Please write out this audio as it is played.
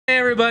Hey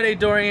everybody,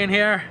 Dorian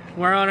here.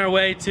 We're on our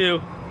way to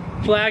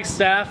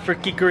Flagstaff for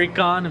Kikori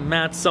Con, and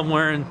Matt's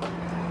somewhere in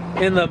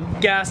the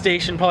gas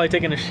station, probably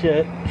taking a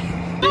shit.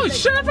 Oh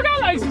shit, I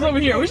forgot Ike's was over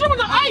here. We should have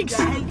went to Ike's.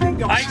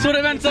 Ike's would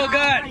have been so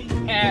good. Is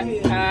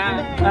it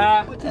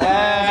on?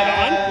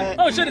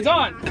 Oh shit, it's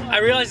on. I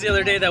realized the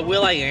other day that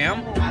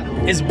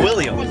Will.I.Am is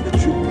William.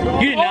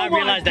 You did not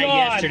realize that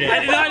yesterday.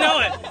 I did not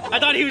know it. I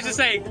thought he was just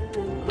saying,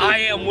 I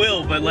am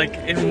Will, but like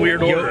in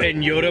weird order.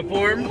 In Yoda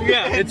form?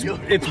 Yeah, it's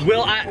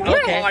Will.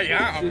 Okay. I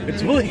am.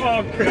 It's William.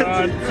 Oh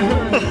god.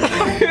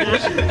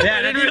 Yeah,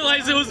 I didn't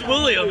realize it was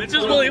William. It's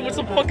just William with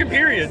some fucking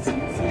periods.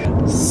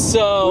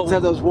 So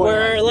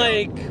we're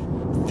like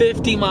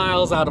 50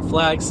 miles out of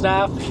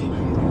Flagstaff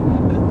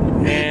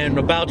and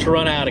about to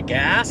run out of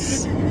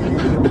gas,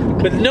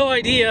 with no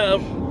idea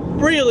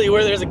really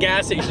where there's a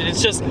gas station.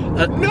 It's just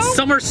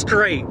somewhere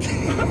straight.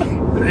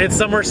 It's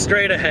somewhere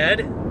straight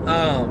ahead.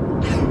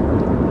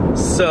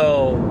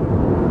 So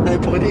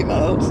 9.8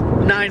 miles.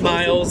 9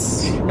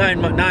 miles.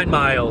 9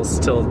 miles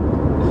till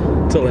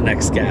the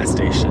next gas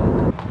station.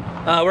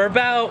 We're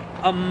about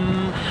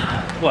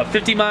what,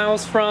 50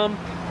 miles from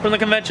the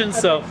convention,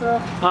 so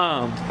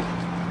yeah.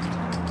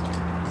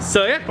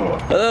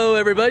 Hello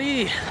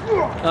everybody.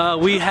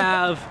 We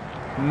have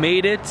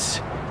made it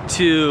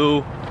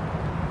to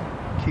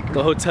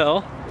the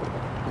hotel.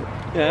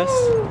 Yes.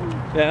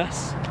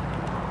 Yes.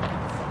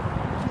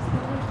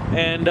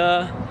 And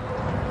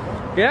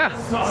yeah,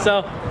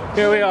 so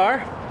here we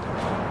are,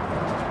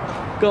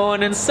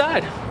 going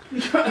inside.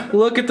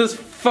 Look at this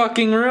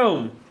fucking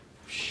room.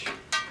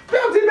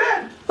 Bounty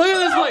man! Look at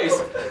this place.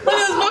 Look at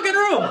this fucking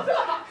room.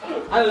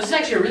 Oh, this is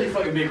actually a really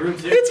fucking big room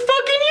too. It's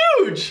fucking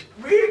huge.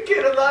 We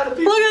get a lot of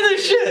people. Look at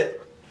this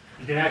shit.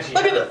 You can actually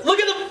Look at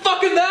the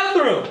fucking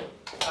bathroom.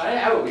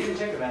 we can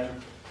check the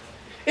bathroom.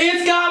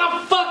 It's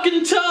got a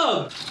fucking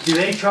tub. Do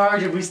they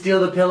charge if we steal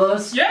the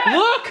pillows? Yeah!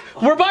 Look,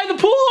 we're by the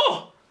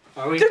pool.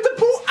 Are we? There's the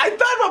pool. I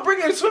thought about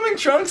bringing swimming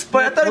trunks,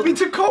 but I thought it'd be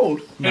too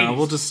cold. No,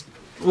 we'll just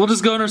go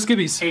in our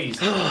skivvies. Hades.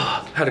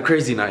 Had a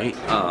crazy night.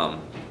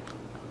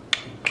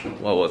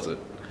 What was it?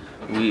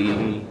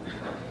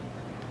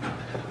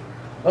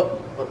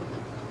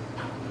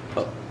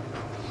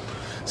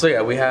 So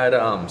yeah, we had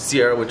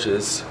Sierra, which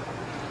is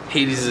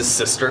Hades'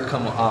 sister,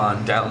 come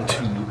on down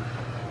to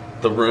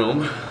the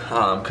room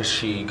because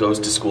she goes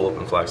to school up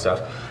in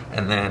Flagstaff,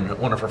 and then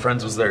one of her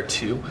friends was there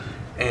too,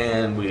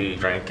 and we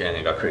drank and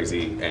it got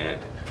crazy,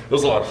 and it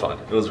was a lot of fun.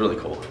 It was really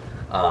cool.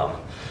 I'm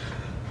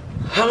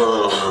a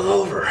little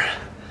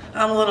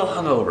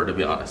hungover to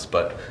be honest,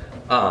 but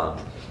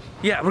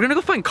yeah, we're gonna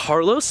go find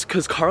Carlos,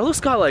 because Carlos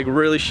got like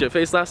really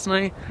shit-faced last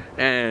night,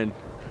 and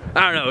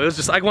I don't know, it was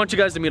just, I want you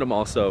guys to meet them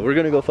all, so we're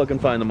gonna go fucking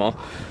find them all.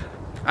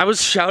 I was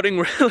shouting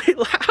really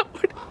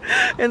loud,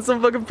 and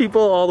some fucking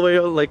people all the way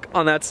like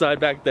on that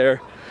side back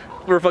there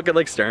were fucking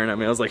like staring at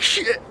me. I was like,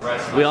 shit.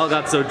 We all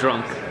got so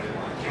drunk.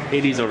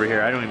 Hades over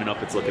here, I don't even know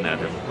if it's looking at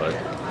him, but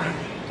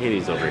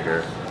Hades over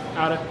here.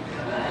 Out of.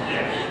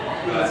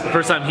 The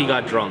first time he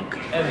got drunk,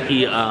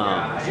 he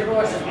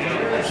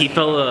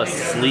fell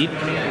asleep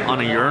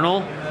on a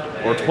urinal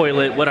or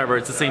toilet, whatever,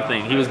 it's the same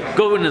thing. He was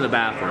going to the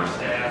bathroom,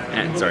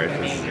 and sorry.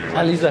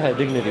 At least I had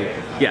dignity.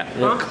 Yeah.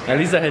 At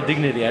least I had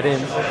dignity. I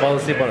didn't fall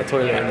asleep on a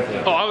toilet or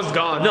anything. Oh, I was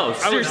gone. No,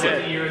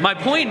 seriously. My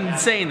point in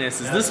saying this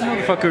is this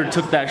motherfucker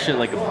took that shit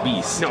like a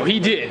beast. No, he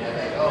did.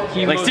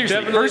 He Like most seriously,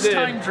 definitely first did.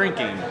 time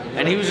drinking,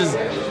 and he was just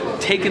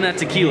taking that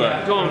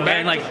tequila. Going back.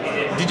 And like,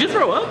 did you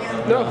throw up?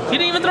 No. He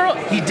didn't even throw up.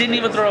 He didn't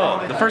even throw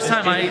up. The first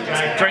time I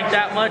drank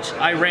that much,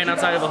 I ran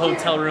outside of a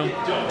hotel room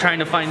trying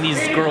to find these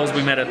girls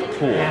we met at the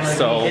pool.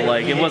 So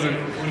like, it wasn't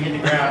any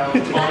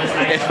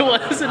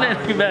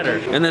better.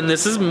 And then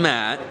this is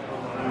Matt,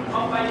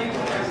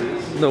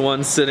 the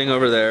one sitting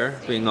over there,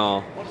 being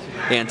all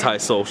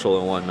antisocial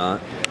and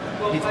whatnot.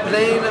 He's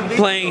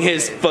Playing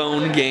his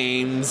phone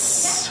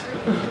games.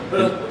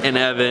 And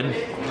Evan.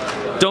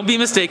 Don't be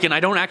mistaken, I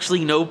don't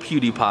actually know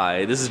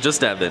PewDiePie. This is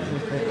just Evan.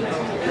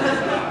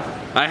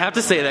 I have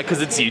to say that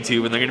because it's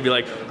YouTube and they're gonna be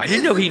like, I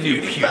didn't know he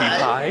knew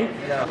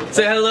PewDiePie.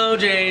 Say hello,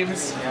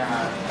 James.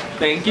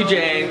 Thank you,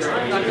 James.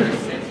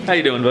 How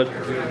you doing, bud?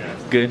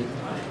 Good.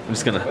 I'm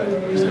just gonna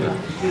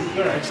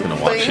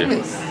watch you.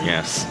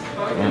 Yes.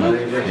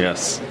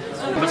 Yes.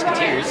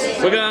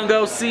 We're gonna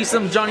go see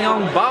some Johnny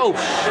on Bosch.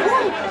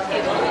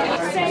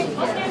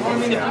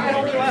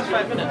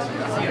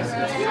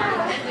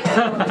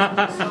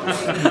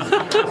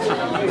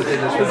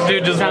 This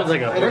dude just Sounds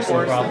like a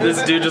personal problem.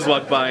 This dude just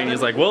walked by and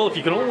he's like, well, if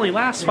you can only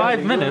last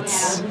 5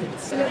 minutes.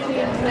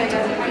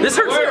 This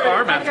hurts your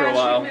arm after a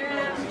while.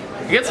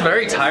 It gets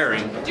very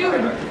tiring. Dude,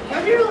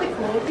 that'd be really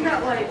cool if you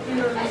got like, you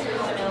know,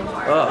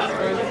 Ugh.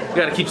 You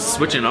gotta keep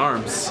switching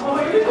arms.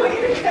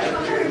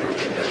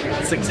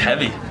 This thing's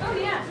heavy. oh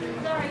yeah,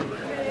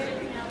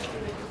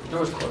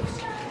 Door's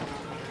closed.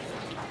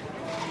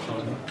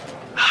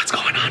 What's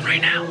going on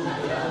right now?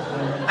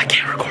 I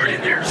can't record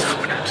in there.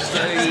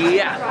 So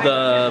yeah,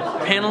 the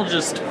panel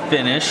just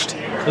finished.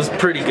 It was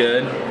pretty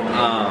good.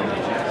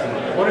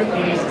 What if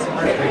he needs to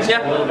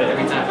Yeah. a little bit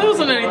every time? It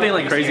wasn't anything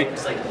like crazy.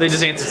 They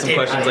just answered some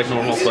questions like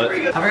normal, but.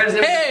 I forgot his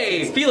name.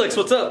 Hey, Felix,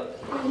 what's up?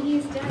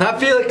 Not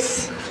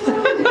Felix.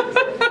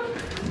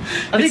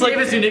 I think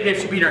David's new nickname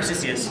should be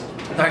Narcissus.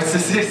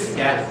 Narcissist.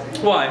 Yeah.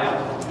 Why?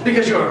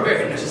 Because you're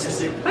very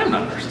narcissistic. I'm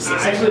not narcissistic.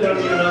 I actually don't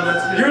even know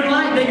that's your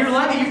line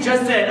that you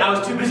just said. I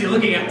was too busy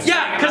looking at.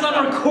 Yeah, because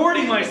I'm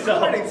recording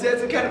myself. He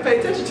has to kind of pay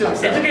attention to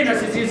It's himself. okay,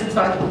 Narcissus. It's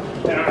fine. I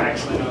don't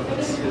actually know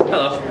this.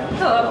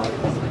 Hello.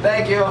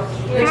 Thank you.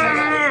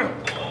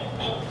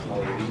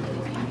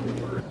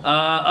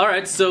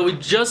 Alright, so we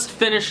just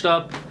finished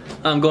up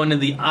going to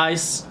the Eye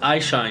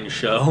Shine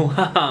show.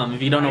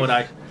 If you don't know what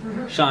Eye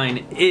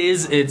Shine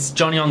is, it's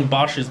Johnny Young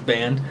Bosch's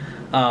band.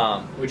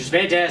 Which is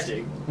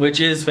fantastic. Which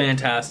is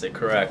fantastic,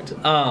 correct.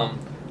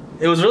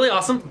 It was really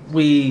awesome.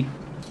 We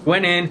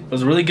went in, it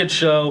was a really good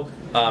show,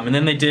 and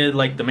then they did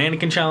like the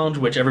mannequin challenge,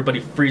 which everybody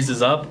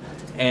freezes up,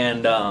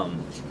 and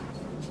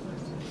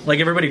like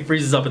everybody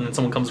freezes up and then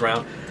someone comes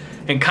around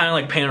and kind of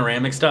like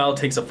panoramic style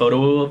takes a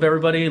photo of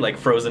everybody like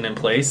frozen in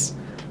place,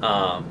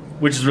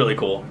 which is really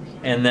cool.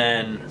 And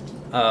then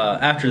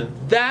after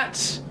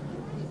that,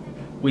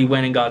 we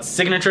went and got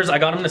signatures. I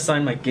got him to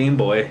sign my Game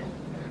Boy.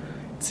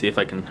 Let's see if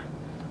I can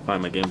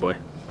find my Game Boy.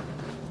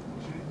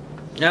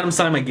 I had him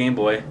sign my Game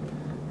Boy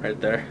right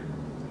there.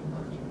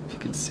 If you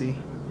can see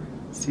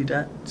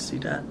that,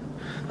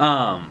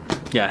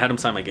 yeah, I had him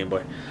sign my Game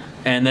Boy.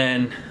 And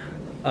then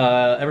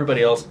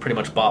everybody else pretty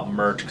much bought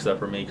merch except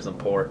for me because I'm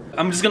poor.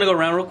 I'm just gonna go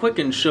around real quick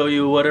and show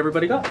you what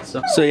everybody got.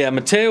 So yeah,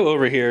 Mateo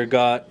over here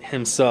got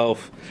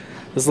himself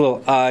this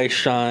little Eye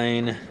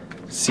Shine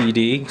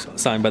CD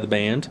signed by the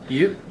band.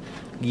 Yep.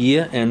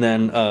 Yeah, and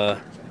then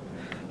a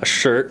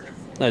shirt.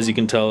 As you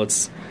can tell,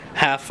 it's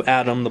half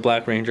Adam the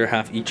Black Ranger,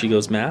 half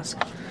Ichigo's mask.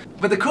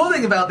 But the cool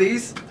thing about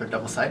these, they're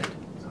double-sided.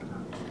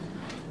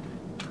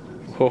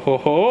 Ho ho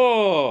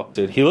ho!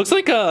 Dude, he looks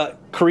like a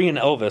Korean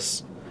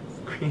Elvis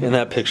in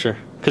that picture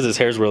because his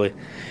hair's really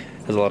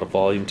has a lot of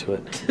volume to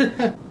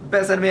it.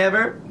 Best enemy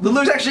ever.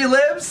 Lelouch actually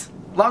lives.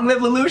 Long live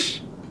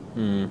Lelouch.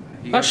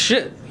 Oh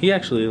shit! He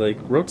actually like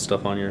wrote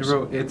stuff on yours.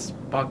 It's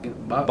Bonkai.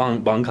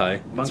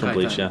 It's from Bonkai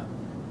Bleach, time.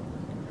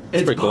 yeah.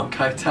 It's pretty cool.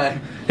 Bonkai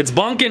time. It's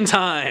bonkin'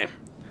 time.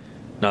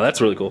 No,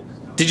 that's really cool.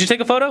 Did you take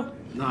a photo?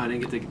 No, I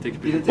didn't get to take a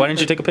picture. Why didn't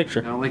you take a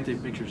picture? I don't like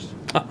taking pictures.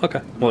 Oh,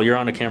 okay. Well, you're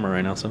on a camera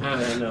right now, so.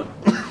 I know.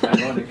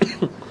 Ironic.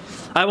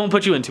 I won't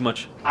put you in too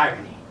much.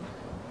 Irony.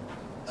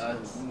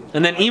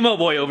 And then Emo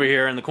Boy over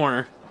here in the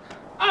corner.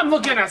 I'm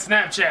looking at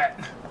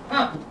Snapchat.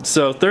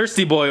 So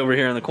Thirsty Boy over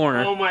here in the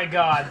corner. Oh my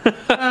god.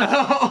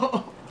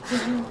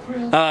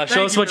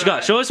 Show us what you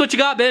got. Show us what you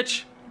got,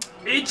 bitch.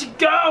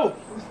 Ichigo!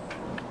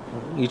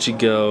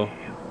 Ichigo.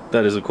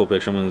 That is a cool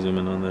picture. I'm gonna zoom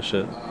in on this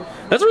shit.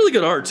 That's really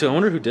good art too. I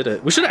wonder who did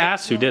it. We should have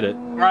asked who did it.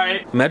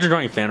 Right. Imagine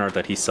drawing fan art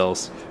that he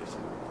sells.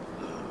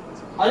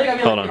 I think I'd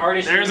be Hold like on. the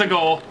artist. There's a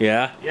goal.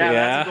 Yeah. Yeah,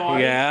 that's a goal.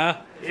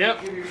 Yeah.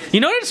 Yep. You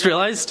know what I just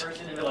realized?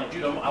 Like,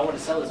 dude, I want to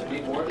sell this. Are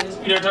you bored of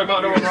this? You know talk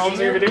about Underworld Roams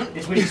in your video?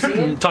 It's when you see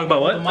it. Talk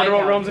about what?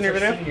 Underworld Roams in your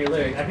video? I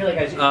feel like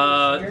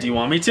I should. Do you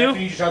want me to? Do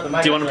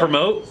you want to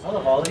promote? I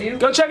love all of you.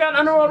 Go check out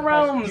Underworld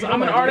Realms.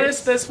 I'm an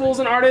artist. This fool's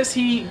an artist.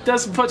 He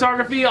does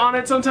photography on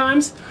it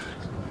sometimes.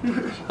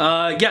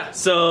 Yeah.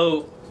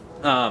 So,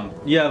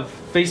 you have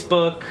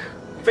Facebook,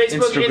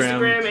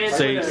 Instagram, and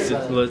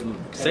Twitter.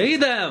 say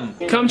them.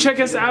 Come check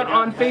us out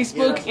on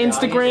Facebook,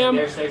 Instagram,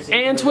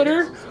 and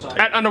Twitter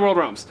at Underworld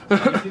Realms.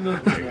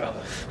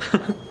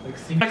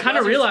 I kind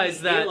of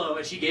realized that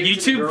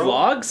YouTube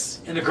vlogs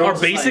are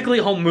basically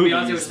home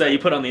movies that you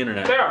put on the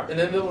internet. They are. And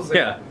then there was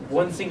like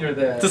one singer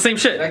that It's the same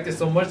shit. liked it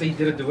so much that he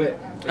did a duet.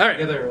 All right.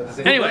 Together at the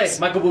same Anyways.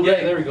 time. Michael Bublé.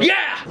 Yeah, there we go.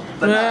 Yeah.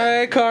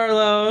 Hey,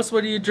 Carlos,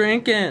 what are you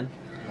drinking?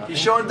 He's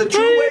showing the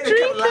true way to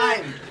cut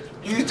line.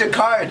 Use your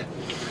card.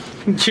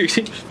 You're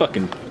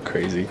fucking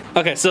crazy.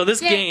 Okay, so this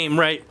game,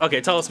 right?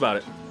 Okay, tell us about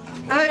it.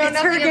 It's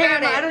her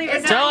game. I don't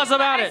even Tell us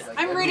about it.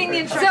 I'm reading the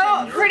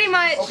instructions. So pretty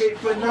much,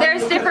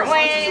 there's different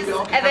ways,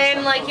 and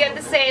then like you have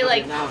to say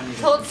like,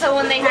 told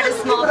someone they had a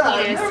small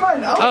penis.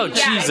 Oh,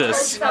 Yeah, I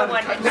Jesus. told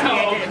someone and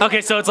she did.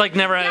 Okay, so it's like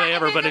never have I Yeah,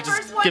 ever, and then but it the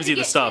just first one gives to you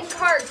the get stuff. 10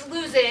 cards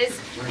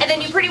loses, and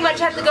then you pretty much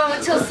have to go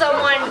until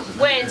someone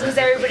wins, because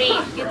you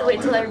have to wait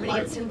until everybody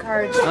gets 10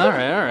 cards. All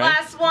right, all right.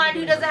 Last one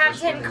who doesn't have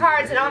 10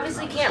 cards and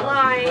obviously can't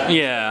lie. It's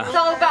Yeah.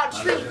 all about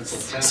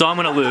treats. So I'm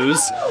gonna lose.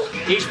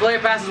 Each player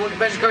passes one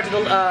confession card to the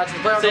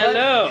player on the left.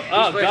 Hello.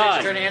 Oh Each player takes God.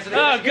 a turn to answer the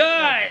Oh question.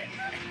 God.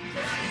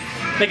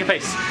 Make a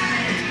face.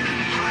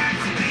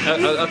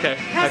 Okay.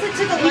 Pass it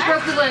to the left.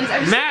 Broke the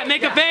lens. Matt,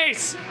 make a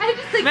face. I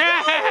just like,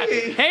 Matt,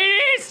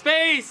 Hades,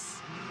 face.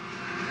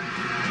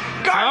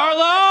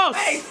 Carlos.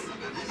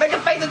 Make a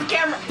face at the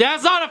camera.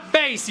 That's not a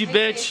face, you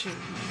bitch.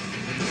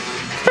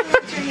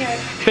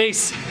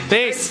 Face.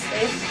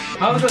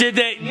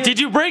 Did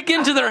you break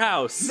into their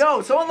house?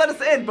 No, someone let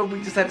us in, but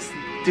we just had to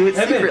do it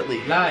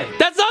secretly. Lie.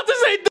 That's not the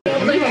this ain't the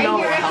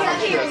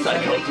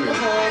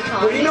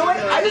Well, you know what?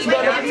 I just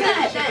got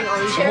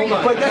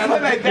But that's why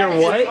my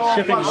You're what?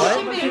 Shipping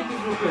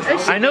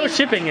what? I know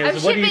shipping is.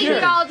 I'm What do you shipping do?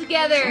 it all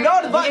together.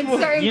 No, the in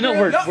certain You know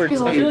groups. we're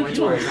Don't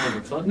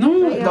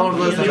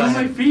listen to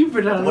My him.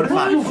 favorite out of What if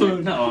I?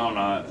 No, I'm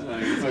not.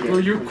 Well,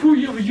 you're cool.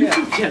 You have a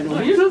YouTube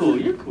channel. You're cool.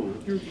 You're cool.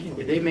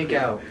 They make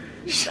out.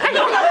 You ruined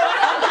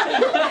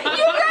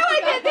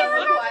it. They were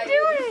about to do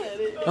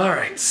it.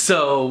 Alright,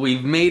 so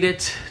we've made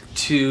it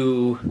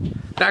to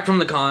back from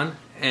the con,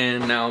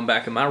 and now I'm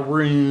back in my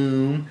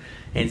room.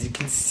 As you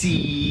can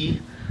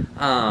see,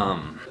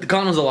 the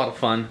con was a lot of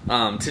fun.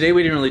 Today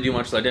we didn't really do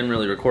much, so I didn't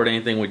really record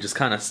anything. We just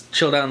kind of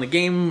chilled out in the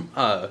game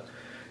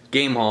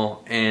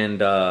hall and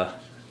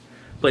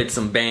played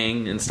some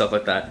Bang and stuff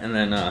like that, and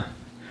then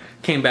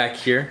came back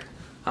here.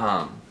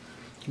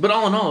 But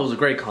all in all, it was a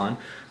great con.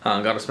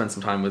 Got to spend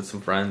some time with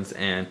some friends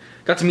and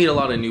got to meet a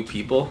lot of new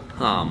people.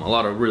 A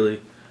lot of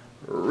really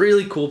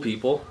cool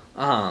people.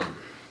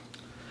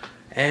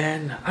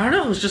 And I don't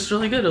know, it was just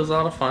really good. It was a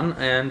lot of fun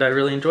and I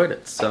really enjoyed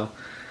it. So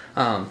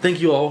thank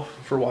you all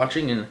for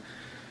watching and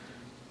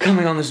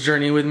coming on this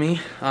journey with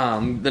me.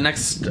 The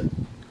next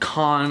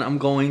con I'm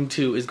going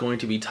to is going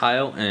to be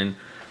Tile, and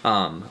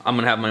I'm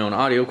gonna have my own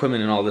audio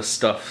equipment and all this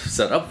stuff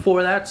set up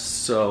for that.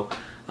 So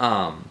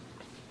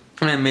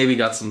and maybe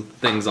got some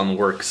things on the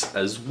works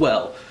as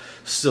well.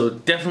 So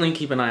definitely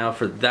keep an eye out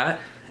for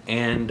that.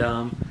 And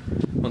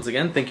once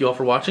again, thank you all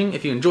for watching.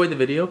 If you enjoyed the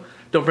video,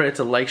 don't forget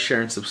to like, share,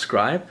 and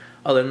subscribe.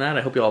 Other than that,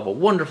 I hope you all have a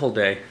wonderful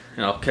day,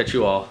 and I'll catch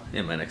you all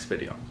in my next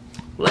video.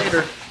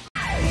 Later.